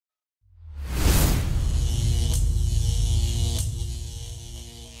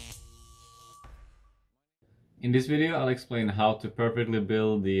In this video, I'll explain how to perfectly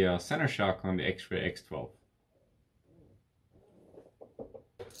build the center shock on the XRAY X12.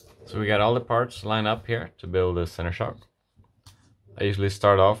 So we got all the parts lined up here to build the center shock. I usually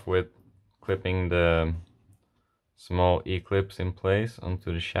start off with clipping the small E-clips in place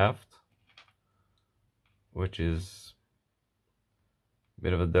onto the shaft, which is a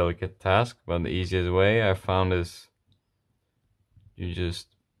bit of a delicate task, but the easiest way I found is you just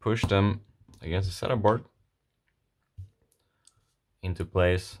push them against the setup board into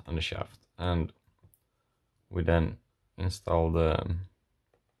place on the shaft, and we then install the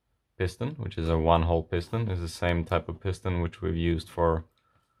piston, which is a one-hole piston. It's the same type of piston which we've used for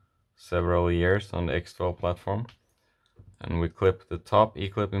several years on the X12 platform, and we clip the top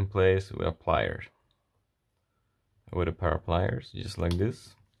E-clip in place with a pliers, with a pair of pliers, just like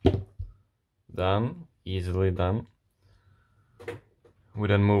this. Done, easily done. We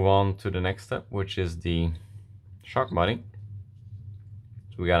then move on to the next step, which is the shock body.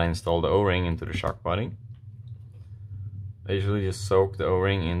 So we gotta install the O-ring into the shock body. I usually just soak the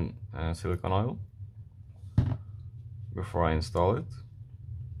O-ring in silicone oil before I install it.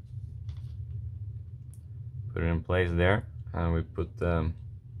 Put it in place there, and we put the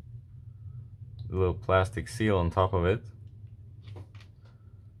little plastic seal on top of it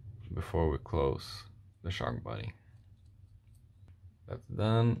before we close the shock body. That's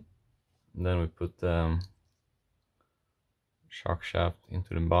done. Then we put the shock shaft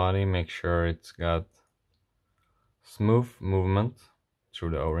into the body, make sure it's got smooth movement through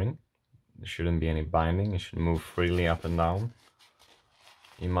the O-ring. There shouldn't be any binding, it should move freely up and down.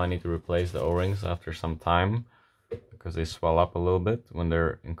 You might need to replace the O-rings after some time because they swell up a little bit when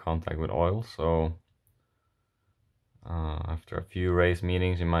they're in contact with oil, so after a few race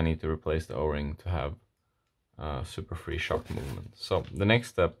meetings you might need to replace the O-ring to have super free shock movement. So the next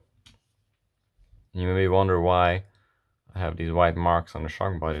step, you may wonder why I have these white marks on the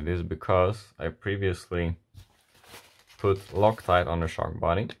shock body. This is because I previously put Loctite on the shock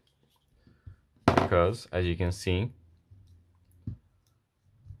body, because as you can see,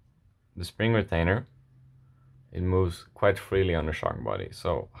 the spring retainer, it moves quite freely on the shock body.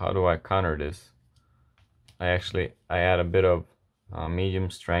 So how do I counter this? I add a bit of medium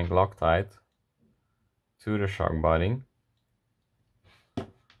strength Loctite to the shock body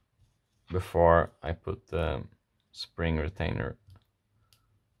before I put the spring retainer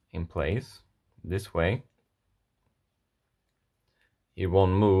in place. This way it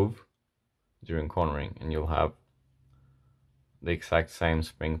won't move during cornering, and you'll have the exact same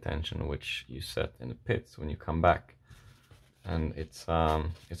spring tension which you set in the pits when you come back. And it's a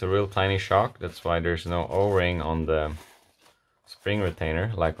real tiny shock, that's why there's no O-ring on the spring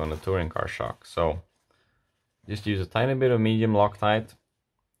retainer like on the touring car shock. So just use a tiny bit of medium Loctite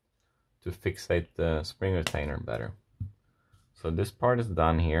to fixate the spring retainer better. So this part is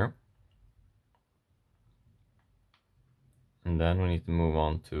done here, and then we need to move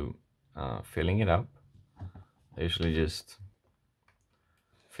on to filling it up. I usually just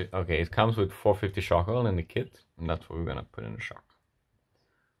it comes with 450 shock oil in the kit, and that's what we're gonna put in the shock.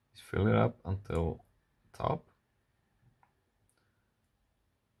 Just fill it up until top.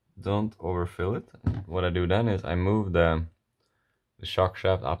 Don't overfill it. What I do then is I move the shock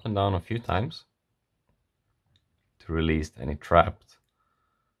shaft up and down a few times to release any trapped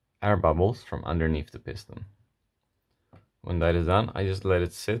air bubbles from underneath the piston. When that is done, I just let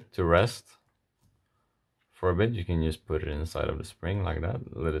it sit to rest for a bit. You can just put it inside of the spring like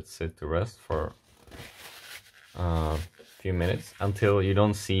that, let it sit to rest for a few minutes until you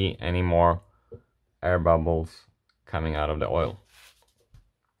don't see any more air bubbles coming out of the oil.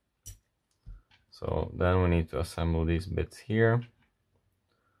 So then we need to assemble these bits here.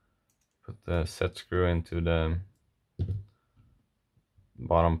 Put the set screw into the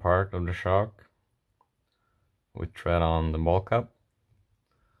bottom part of the shock. We thread on the ball cup.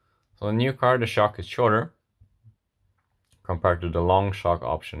 So in the new car the shock is shorter compared to the long shock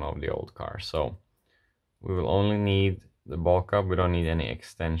option of the old car. So we will only need the ball cup, we don't need any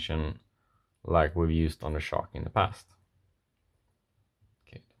extension like we've used on the shock in the past.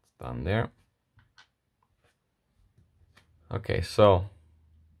 Okay, that's done there. Okay, so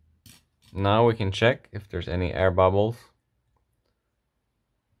now we can check if there's any air bubbles.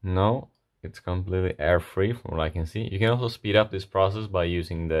 No, it's completely air free from what I can see. You can also speed up this process by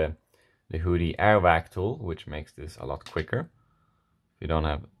using the Hoodie air vac tool, which makes this a lot quicker if you don't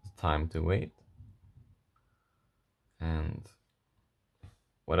have time to wait. And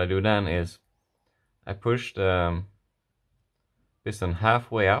what I do then is I push the piston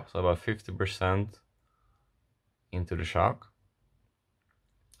halfway up, so about 50% into the shock.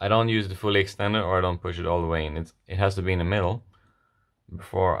 I don't use the fully extended, or I don't push it all the way in. It has to be in the middle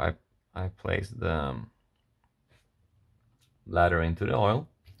before I place the bladder into the oil.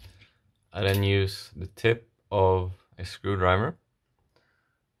 I then use the tip of a screwdriver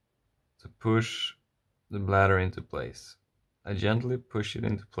to push the bladder into place. I gently push it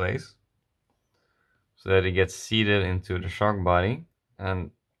into place so that it gets seated into the shock body,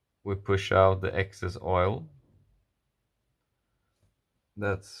 and we push out the excess oil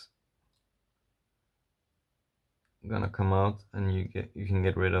that's gonna come out, and you can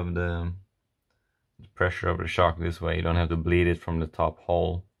get rid of the pressure of the shock this way. You don't have to bleed it from the top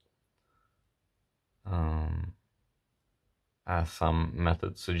hole, as some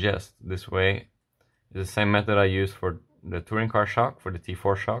methods suggest. This way is the same method I use for the touring car shock, for the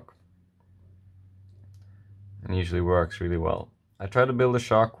T4 shock, and usually works really well. I try to build a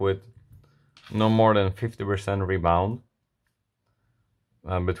shock with no more than 50% rebound.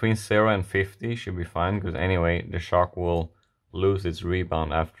 Between 0 and 50 should be fine, because anyway the shock will lose its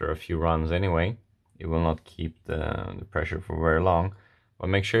rebound after a few runs anyway. It will not keep the pressure for very long. But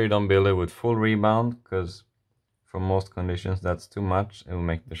make sure you don't build it with full rebound, because for most conditions that's too much. It will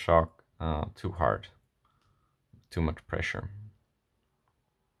make the shock too hard, too much pressure.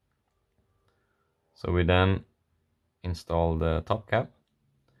 So we then install the top cap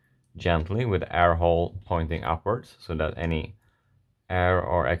gently with the air hole pointing upwards, so that any air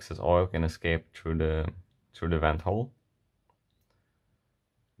or excess oil can escape through the vent hole.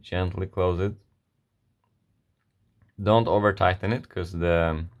 Gently close it. Don't over tighten it, because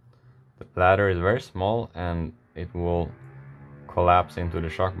the bladder is very small and it will collapse into the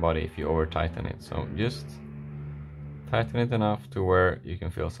shock body if you over tighten it. So just tighten it enough to where you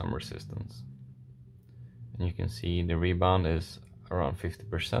can feel some resistance. And you can see the rebound is around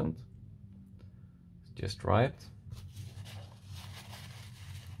 50%. Just right.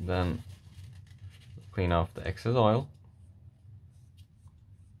 Then clean off the excess oil.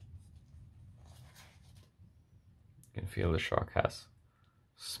 You can feel the shock has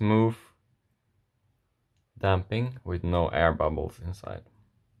smooth damping with no air bubbles inside.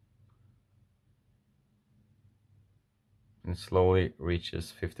 It slowly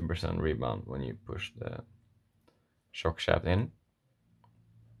reaches 50% rebound when you push the shock shaft in.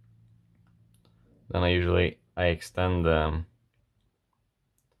 Then I extend the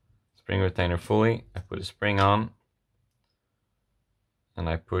spring retainer fully. I put a spring on, and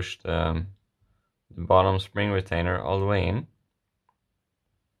I push the bottom spring retainer all the way in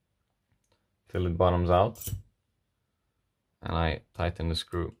till it bottoms out, and I tighten the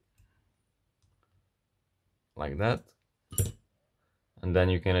screw like that. And then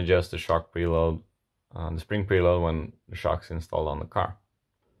you can adjust the shock preload, the spring preload, when the shock's installed on the car.